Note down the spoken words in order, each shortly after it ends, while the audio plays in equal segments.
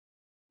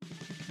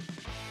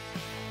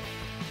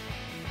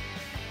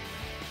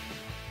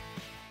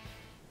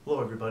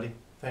Hello everybody,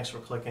 thanks for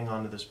clicking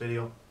onto this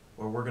video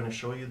where we're going to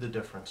show you the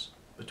difference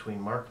between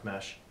Marc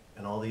Mesh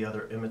and all the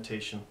other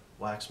imitation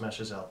wax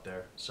meshes out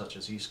there such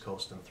as East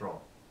Coast and Throne.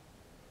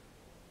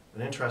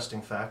 An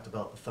interesting fact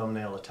about the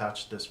thumbnail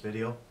attached to this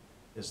video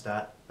is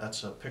that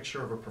that's a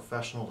picture of a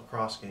professional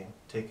lacrosse game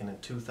taken in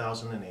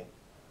 2008,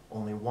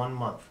 only 1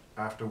 month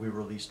after we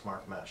released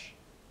Marc Mesh.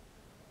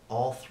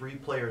 All 3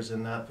 players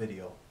in that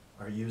video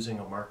are using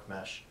a Marc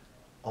Mesh,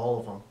 all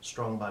of them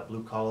strung by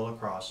Blue Collar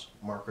Lacrosse,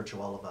 Marc or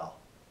Joel Laval.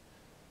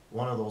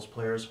 One of those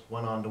players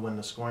went on to win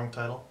the scoring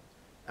title,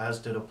 as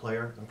did a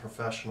player in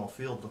professional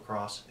field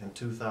lacrosse in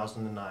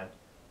 2009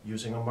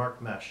 using a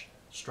Marc Mesh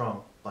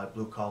strung by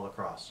Blue Collar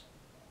Lacrosse.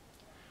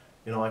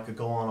 You know, I could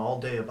go on all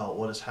day about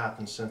what has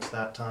happened since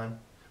that time,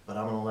 but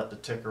I'm going to let the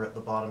ticker at the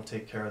bottom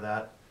take care of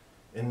that.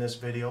 In this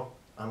video,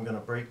 I'm going to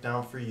break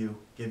down for you,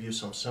 give you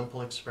some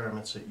simple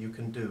experiments that you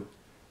can do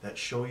that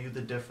show you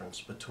the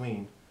difference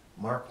between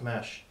Marc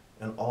Mesh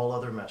and all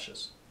other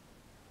meshes.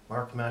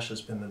 Marc Mesh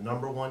has been the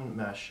 #1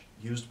 mesh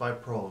used by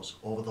pros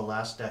over the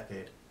last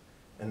decade,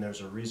 and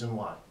there's a reason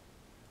why.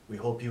 We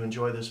hope you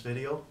enjoy this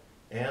video,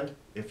 and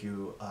if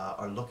you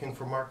are looking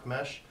for Marc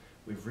Mesh,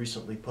 we've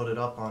recently put it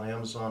up on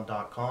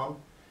Amazon.com.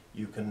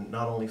 You can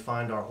not only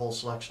find our whole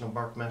selection of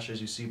Marc Mesh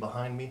as you see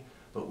behind me,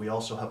 but we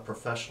also have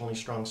professionally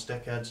strung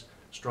stick heads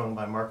strung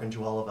by Marc and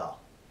Joel Laval.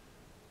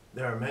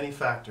 There are many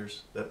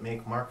factors that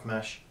make Marc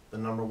Mesh the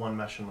 #1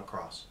 mesh in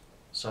lacrosse,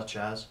 such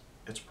as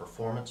its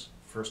performance,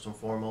 first and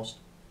foremost,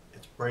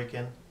 its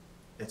break-in,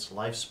 its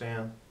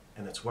lifespan,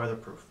 and its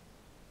weatherproof.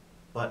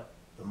 But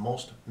the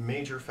most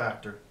major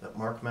factor that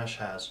Marc Mesh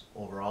has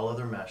over all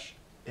other mesh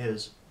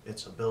is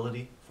its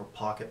ability for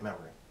pocket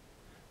memory.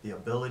 The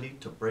ability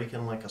to break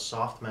in like a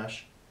soft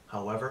mesh,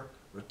 however,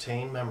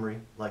 retain memory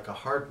like a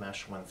hard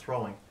mesh when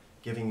throwing,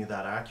 giving you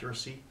that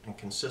accuracy and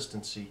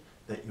consistency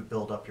that you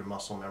build up your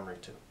muscle memory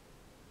to.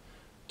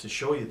 To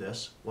show you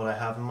this, what I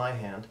have in my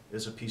hand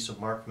is a piece of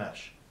Marc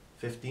Mesh,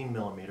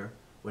 15mm,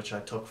 which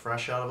I took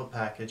fresh out of a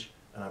package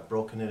and I've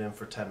broken it in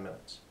for 10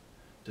 minutes.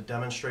 To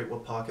demonstrate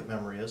what pocket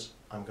memory is,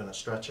 I'm going to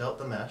stretch out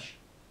the mesh,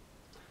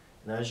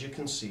 and as you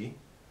can see,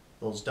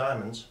 those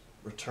diamonds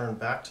return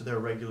back to their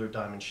regular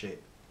diamond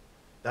shape.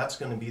 That's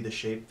going to be the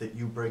shape that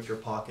you break your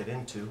pocket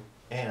into,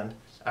 and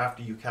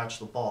after you catch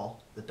the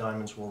ball, the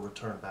diamonds will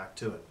return back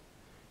to it.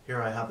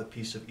 Here I have a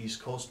piece of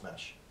East Coast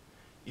mesh.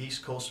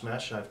 East Coast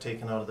mesh I've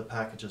taken out of the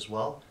package as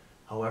well,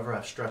 however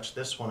I've stretched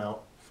this one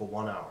out for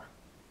 1 hour.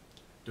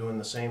 Doing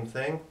the same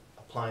thing,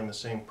 applying the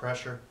same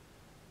pressure,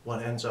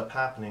 what ends up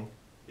happening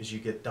is you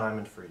get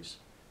diamond freeze.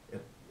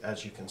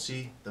 As you can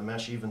see, the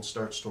mesh even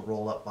starts to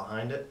roll up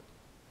behind it,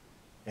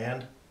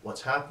 and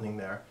what's happening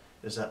there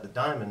is that the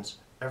diamonds,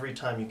 every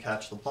time you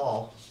catch the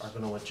ball, are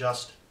going to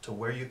adjust to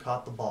where you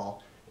caught the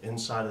ball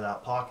inside of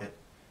that pocket,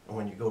 and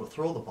when you go to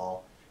throw the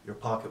ball, your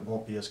pocket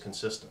won't be as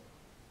consistent.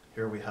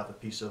 Here we have a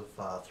piece of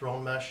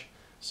thrown mesh,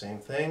 same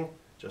thing,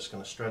 just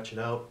going to stretch it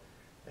out,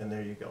 and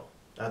there you go.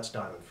 That's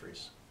diamond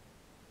freeze.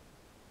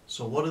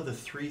 So what are the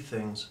 3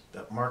 things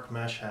that Marc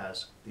Mesh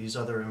has these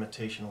other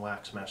imitation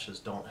wax meshes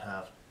don't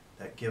have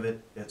that give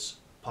it its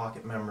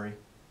pocket memory,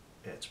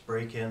 its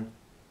break-in,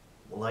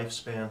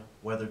 lifespan,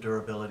 weather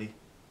durability?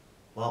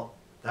 Well,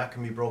 that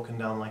can be broken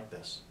down like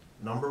this.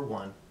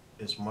 #1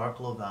 is Marc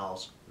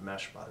Laval's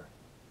mesh butter.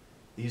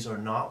 These are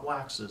not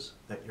waxes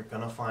that you're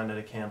going to find at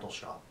a candle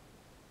shop.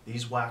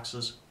 These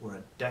waxes were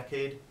a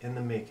decade in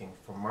the making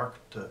for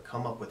Marc to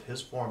come up with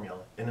his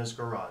formula in his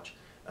garage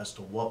as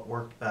to what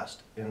worked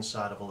best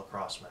inside of a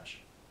lacrosse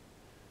mesh.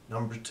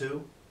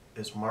 #2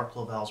 is Marc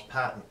Laval's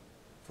patent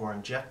for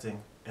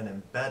injecting and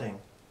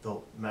embedding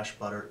the mesh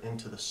butter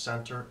into the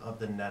center of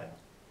the netting.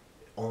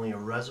 Only a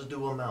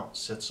residue amount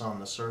sits on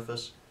the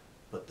surface,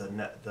 but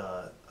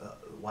the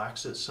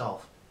wax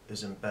itself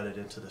is embedded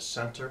into the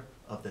center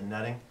of the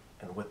netting,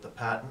 and with the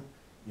patent,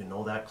 you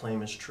know that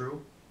claim is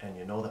true, and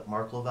you know that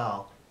Marc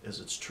Laval is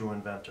its true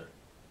inventor.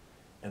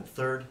 And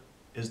third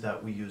is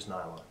that we use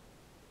nylon.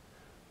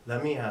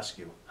 Let me ask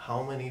you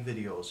how many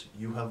videos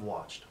you have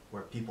watched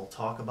where people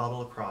talk about a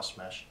lacrosse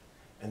mesh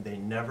and they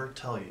never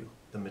tell you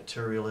the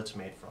material it's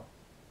made from.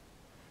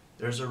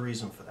 There's a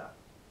reason for that,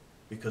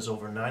 because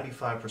over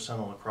 95%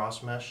 of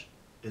lacrosse mesh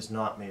is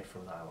not made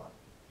from nylon.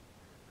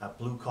 At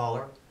Blue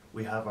Collar,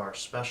 we have our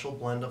special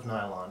blend of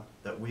nylon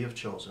that we have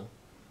chosen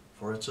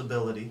for its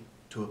ability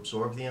to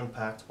absorb the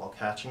impact while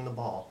catching the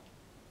ball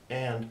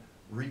and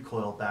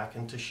recoil back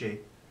into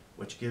shape,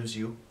 which gives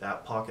you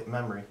that pocket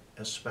memory,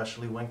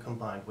 especially when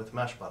combined with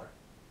mesh butter.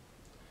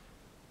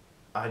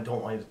 I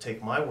don't want you to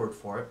take my word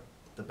for it.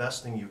 The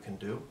best thing you can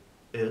do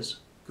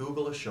is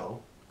Google a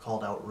show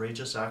called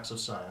Outrageous Acts of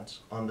Science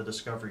on the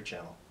Discovery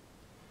Channel.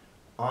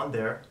 On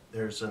there,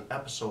 there's an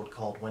episode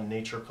called When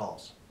Nature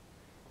Calls.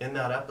 In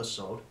that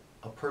episode,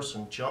 a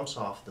person jumps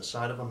off the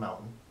side of a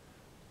mountain,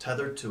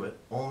 tethered to it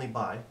only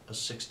by a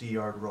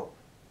 60-yard rope.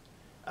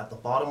 At the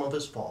bottom of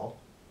his fall,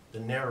 the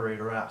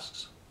narrator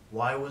asks,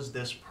 why was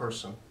this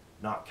person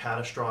not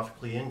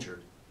catastrophically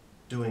injured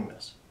doing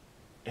this?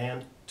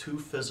 And 2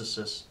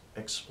 physicists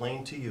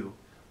explain to you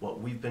what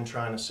we've been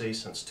trying to say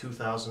since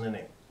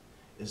 2008.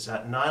 is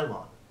that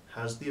nylon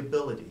has the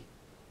ability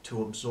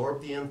to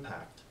absorb the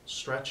impact,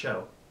 stretch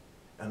out,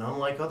 and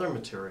unlike other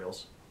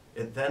materials,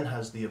 it then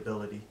has the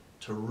ability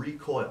to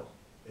recoil.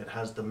 It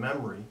has the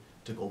memory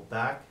to go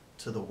back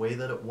to the way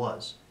that it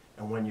was.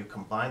 And when you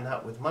combine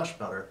that with mesh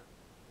butter,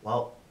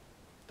 well,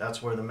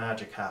 that's where the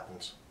magic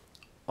happens.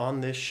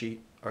 On this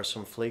sheet are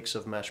some flakes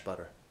of mesh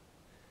butter.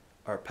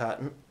 Our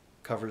patent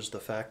covers the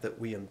fact that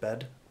we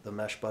embed the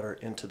mesh butter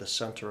into the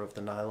center of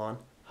the nylon.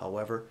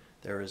 However,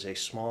 there is a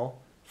small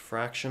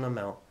fraction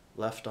amount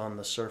left on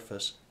the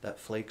surface that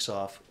flakes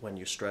off when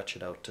you stretch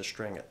it out to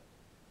string it.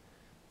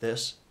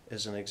 This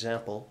is an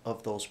example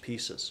of those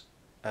pieces.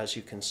 As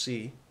you can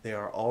see, they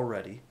are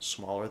already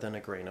smaller than a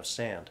grain of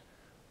sand,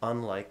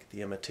 unlike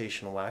the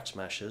imitation wax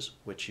meshes,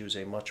 which use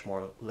a much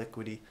more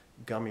liquidy,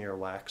 gummier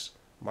wax.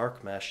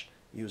 Marc Mesh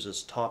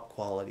uses top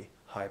quality,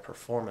 high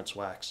performance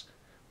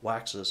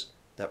waxes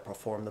that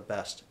perform the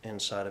best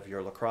inside of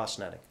your lacrosse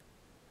netting.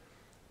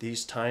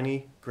 These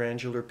tiny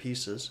granular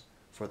pieces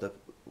for the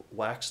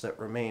wax that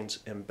remains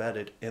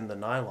embedded in the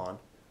nylon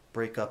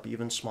break up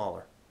even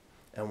smaller.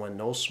 And when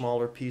those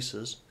smaller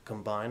pieces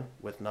combine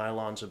with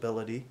nylon's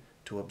ability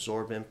to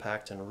absorb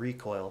impact and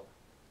recoil,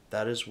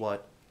 that is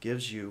what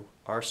gives you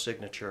our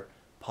signature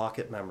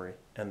pocket memory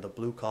and the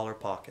blue collar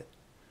pocket,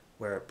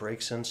 where it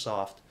breaks in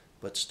soft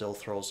but still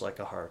throws like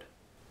a hard.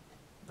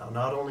 Now,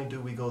 not only do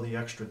we go the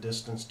extra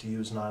distance to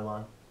use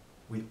nylon,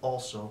 we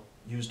also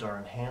used our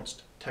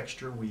enhanced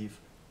texture weave,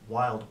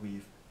 wild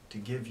weave, to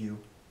give you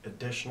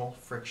additional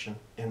friction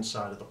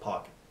inside of the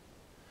pocket.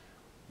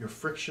 Your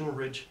friction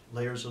ridge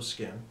layers of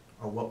skin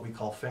are what we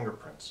call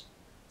fingerprints.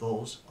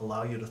 Those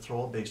allow you to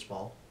throw a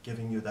baseball,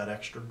 giving you that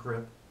extra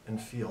grip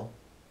and feel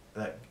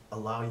that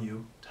allow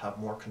you to have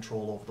more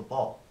control over the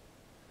ball.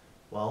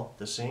 Well,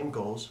 the same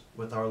goes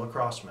with our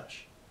lacrosse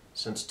mesh.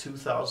 Since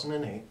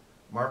 2008,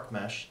 Marc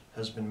Mesh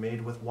has been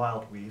made with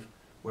wild weave,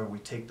 where we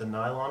take the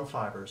nylon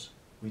fibers,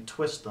 we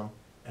twist them,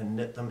 and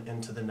knit them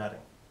into the netting.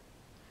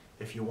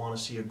 If you want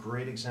to see a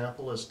great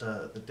example as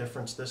to the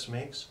difference this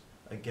makes,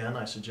 again,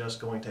 I suggest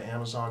going to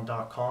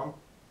Amazon.com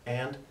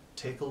and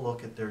take a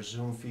look at their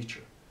zoom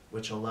feature,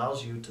 which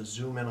allows you to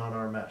zoom in on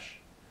our mesh.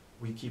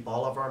 We keep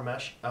all of our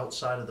mesh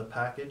outside of the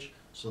package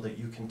so that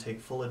you can take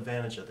full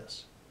advantage of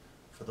this.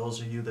 For those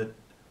of you that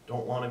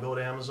don't want to go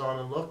to Amazon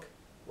and look,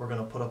 we're going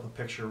to put up a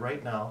picture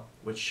right now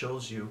which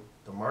shows you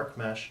the Marc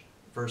Mesh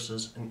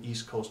versus an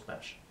East Coast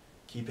mesh.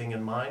 Keeping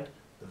in mind,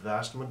 the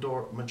vast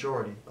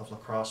majority of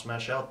lacrosse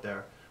mesh out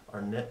there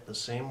are knit the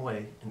same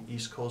way in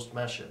East Coast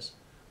meshes.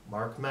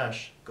 Marc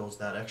Mesh goes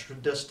that extra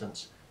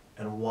distance,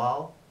 and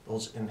while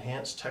those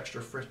enhanced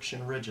texture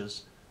friction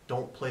ridges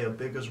don't play a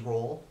big as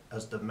role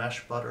as the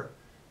mesh butter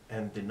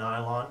and the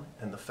nylon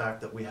and the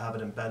fact that we have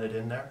it embedded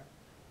in there,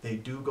 they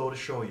do go to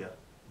show you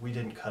we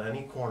didn't cut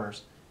any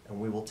corners, and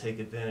we will take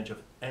advantage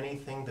of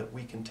anything that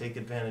we can take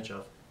advantage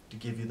of to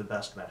give you the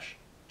best mesh.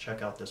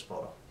 Check out this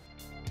photo.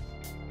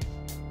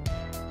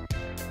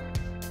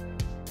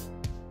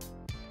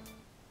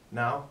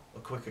 Now, a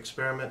quick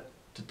experiment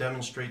to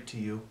demonstrate to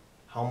you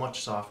how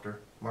much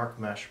softer Marc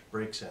Mesh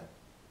breaks in.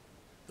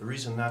 The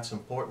reason that's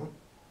important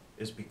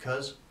is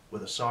because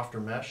with a softer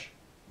mesh,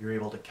 you're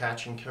able to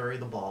catch and carry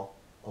the ball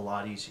a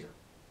lot easier.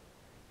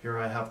 Here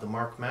I have the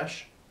Marc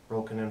Mesh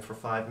broken in for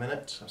 10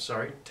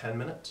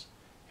 minutes.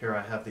 Here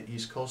I have the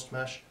East Coast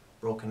mesh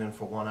broken in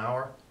for 1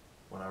 hour.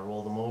 When I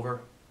roll them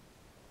over,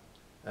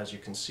 as you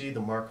can see,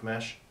 the Marc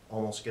Mesh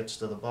almost gets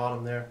to the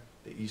bottom there,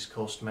 the East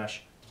Coast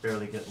mesh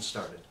barely getting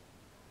started.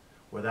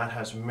 Where that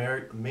has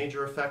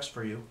major effects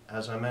for you,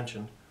 as I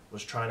mentioned,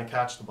 was trying to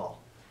catch the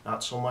ball.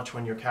 Not so much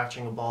when you're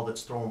catching a ball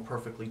that's thrown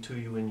perfectly to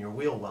you in your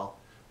wheel well,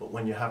 but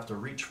when you have to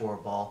reach for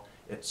a ball,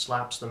 it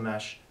slaps the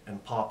mesh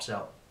and pops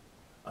out.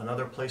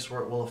 Another place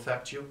where it will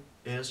affect you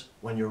is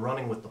when you're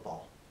running with the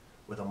ball.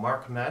 With a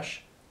Marc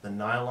Mesh, the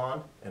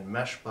nylon and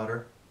mesh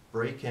butter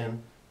break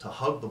in to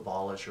hug the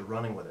ball as you're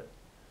running with it.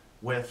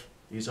 With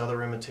these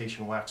other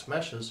imitation wax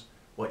meshes,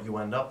 what you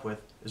end up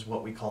with is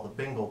what we call the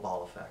bingo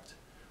ball effect,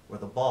 where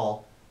the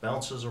ball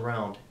bounces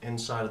around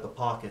inside of the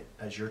pocket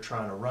as you're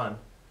trying to run,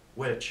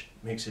 which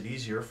makes it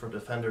easier for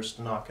defenders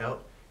to knock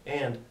out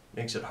and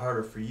makes it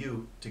harder for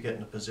you to get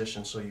in a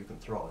position so you can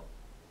throw it.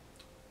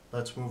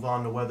 Let's move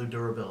on to weather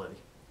durability.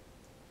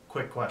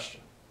 Quick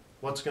question.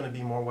 What's going to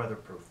be more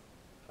weatherproof?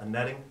 A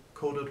netting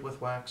coated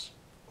with wax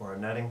or a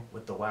netting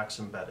with the wax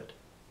embedded?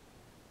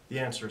 The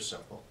answer is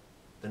simple.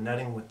 The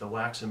netting with the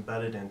wax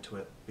embedded into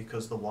it,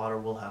 because the water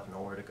will have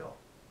nowhere to go.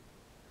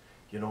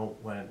 You know,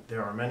 when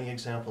there are many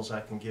examples I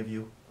can give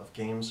you of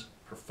games,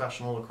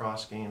 professional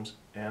lacrosse games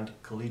and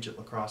collegiate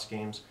lacrosse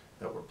games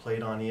that were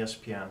played on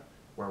ESPN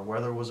where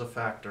weather was a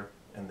factor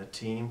and the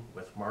team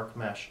with Marc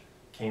Mesh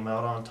came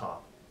out on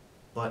top.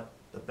 But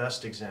the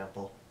best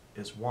example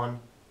is one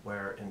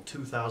where in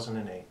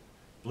 2008,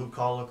 Blue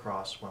Collar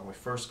Lacrosse, when we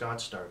first got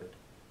started,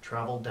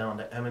 traveled down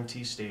to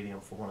M&T Stadium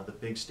for one of the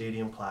big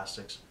stadium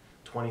classics,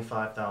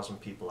 25,000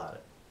 people at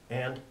it.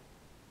 And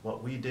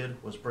what we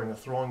did was bring a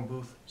throwing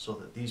booth so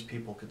that these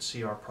people could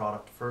see our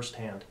product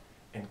firsthand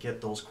and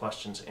get those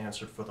questions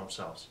answered for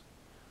themselves.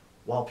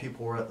 while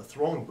people were at the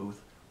throwing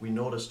booth, we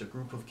noticed a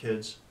group of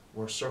kids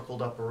were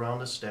circled up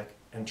around a stick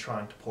and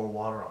trying to pour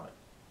water on it.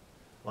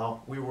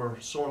 Well, we were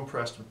so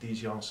impressed with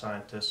these young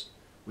scientists,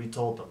 we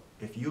told them,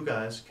 if you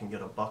guys can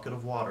get a bucket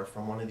of water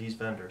from one of these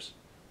vendors,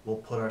 we'll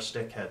put our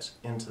stick heads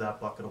into that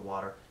bucket of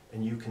water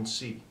and you can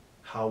see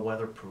how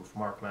weatherproof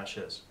Marc Mesh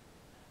is.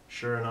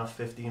 Sure enough,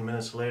 15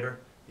 minutes later,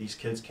 these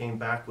kids came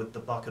back with the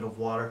bucket of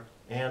water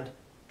and,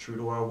 true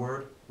to our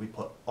word, we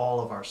put all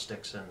of our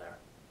sticks in there.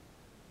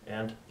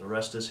 And the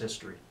rest is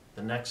history.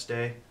 The next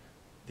day,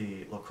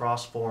 the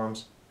lacrosse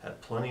forums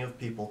had plenty of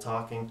people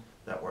talking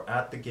that were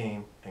at the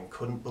game and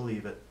couldn't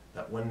believe it,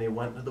 that when they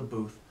went to the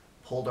booth,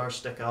 pulled our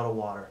stick out of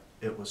water,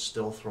 it was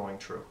still throwing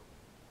true.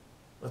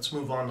 Let's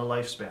move on to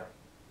lifespan.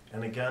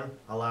 And again,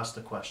 I'll ask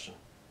the question,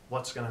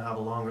 what's going to have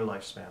a longer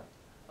lifespan?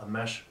 A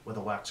mesh with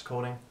a wax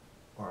coating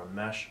or a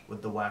mesh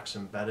with the wax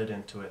embedded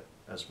into it,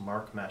 as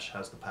Marc Mesh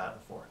has the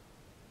patent for?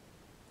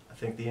 I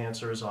think the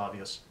answer is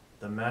obvious,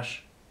 the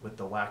mesh with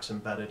the wax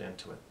embedded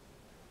into it.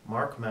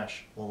 Marc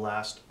Mesh will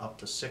last up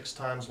to 6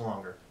 times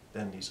longer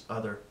than these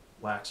other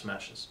wax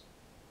meshes.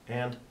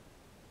 And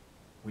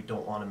we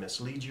don't want to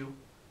mislead you,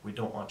 we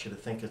don't want you to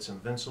think it's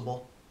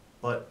invincible,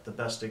 but the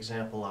best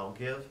example I'll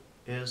give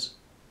is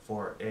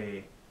for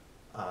a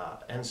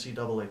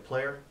NCAA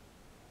player.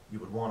 You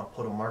would want to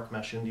put a Marc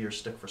Mesh into your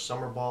stick for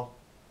summer ball,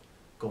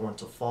 go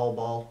into fall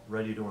ball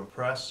ready to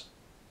impress,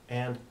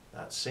 and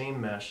that same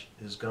mesh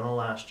is going to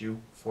last you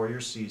for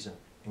your season,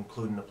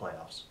 including the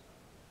playoffs.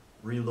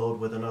 Reload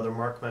with another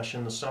Marc Mesh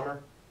in the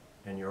summer,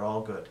 and you're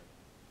all good.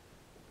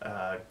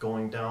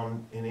 Going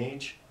down in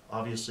age,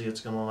 obviously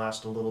it's going to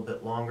last a little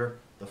bit longer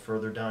the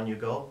further down you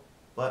go,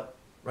 but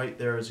right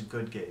there is a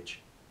good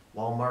gauge.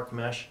 While Marc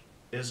Mesh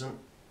isn't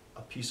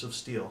a piece of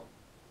steel,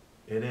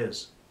 it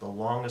is the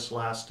longest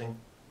lasting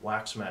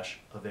wax mesh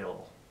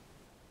available.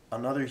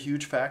 Another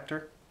huge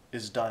factor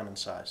is diamond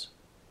size.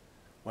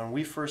 When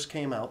we first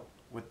came out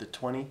with the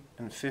 20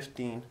 and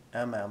 15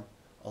 mm,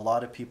 a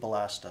lot of people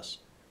asked us,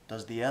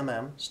 does the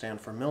mm stand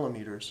for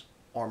millimeters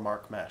or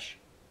Marc Mesh?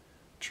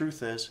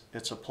 Truth is,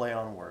 it's a play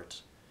on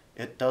words.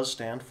 It does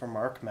stand for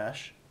Marc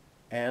Mesh,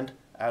 and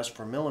as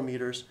for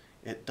millimeters,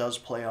 it does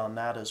play on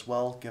that as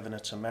well, given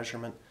it's a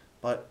measurement,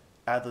 but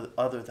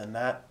other than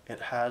that, it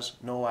has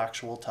no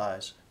actual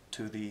ties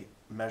to the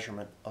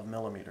measurement of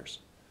millimeters.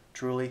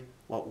 Truly,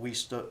 what we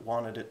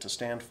wanted it to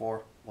stand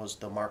for was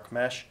the Marc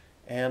Mesh,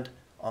 and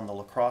on the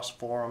lacrosse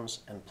forums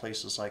and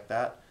places like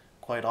that,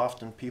 quite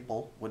often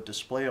people would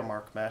display a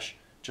Marc Mesh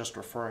just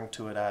referring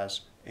to it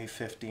as a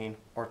 15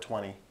 or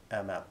 20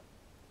 mm.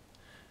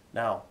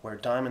 Now, where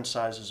diamond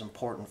size is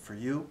important for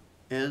you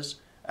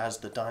is, as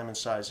the diamond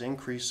size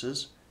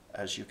increases,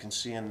 as you can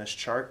see in this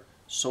chart,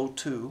 so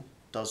too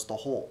does the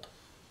hold.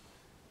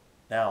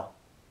 Now,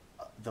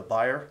 the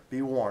buyer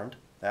be warned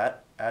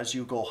that as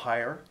you go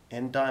higher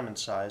in diamond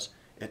size,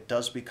 it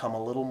does become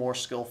a little more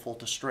skillful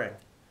to string.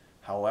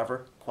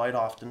 However, quite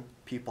often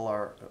people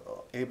are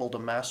able to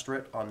master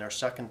it on their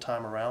second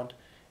time around,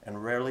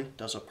 and rarely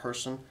does a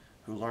person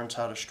who learns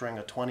how to string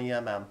a 20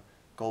 mm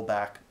go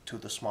back to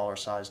the smaller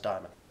size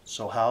diamond.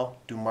 So how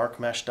do Marc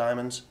Mesh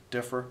diamonds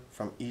differ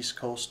from East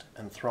Coast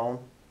and Throne?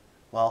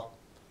 Well,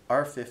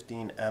 our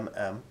 15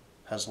 mm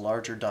has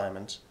larger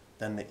diamonds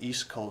than the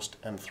East Coast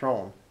and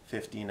Throne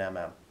 15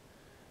 mm.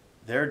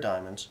 Their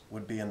diamonds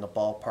would be in the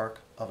ballpark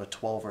of a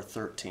 12 or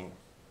 13.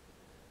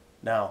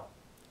 Now,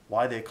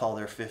 why they call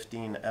their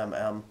 15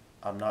 mm,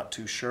 I'm not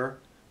too sure,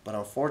 but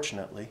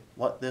unfortunately,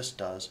 what this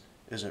does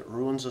is it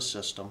ruins a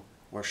system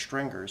where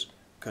stringers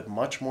could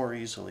much more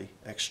easily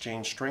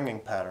exchange stringing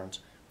patterns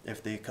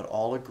if they could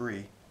all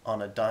agree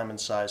on a diamond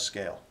size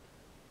scale.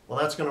 Well,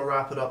 that's going to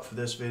wrap it up for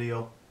this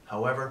video.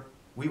 However,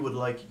 we would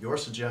like your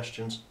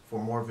suggestions for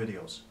more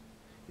videos.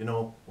 You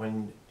know,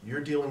 when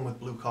you're dealing with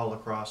blue collar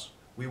lacrosse,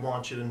 we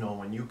want you to know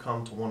when you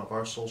come to one of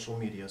our social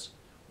medias,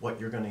 what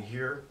you're going to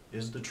hear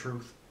is the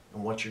truth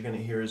and what you're going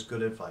to hear is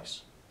good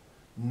advice.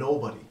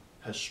 Nobody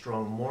has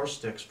strung more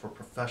sticks for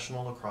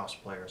professional lacrosse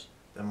players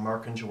than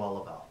Marc and Joelle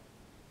Laval.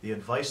 The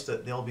advice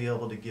that they'll be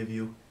able to give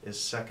you is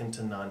second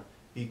to none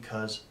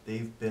because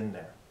they've been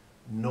there.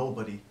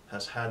 Nobody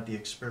has had the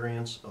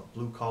experience of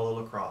blue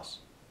collar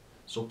lacrosse.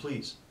 So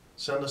please,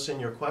 send us in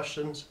your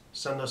questions,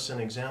 send us in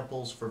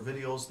examples for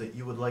videos that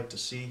you would like to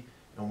see,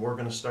 and we're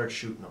going to start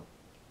shooting them.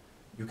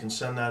 You can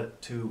send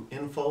that to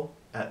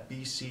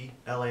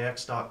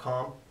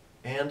info@bclax.com,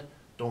 and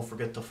don't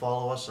forget to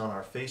follow us on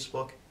our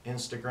Facebook,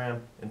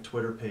 Instagram, and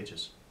Twitter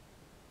pages.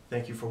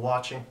 Thank you for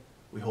watching.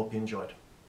 We hope you enjoyed.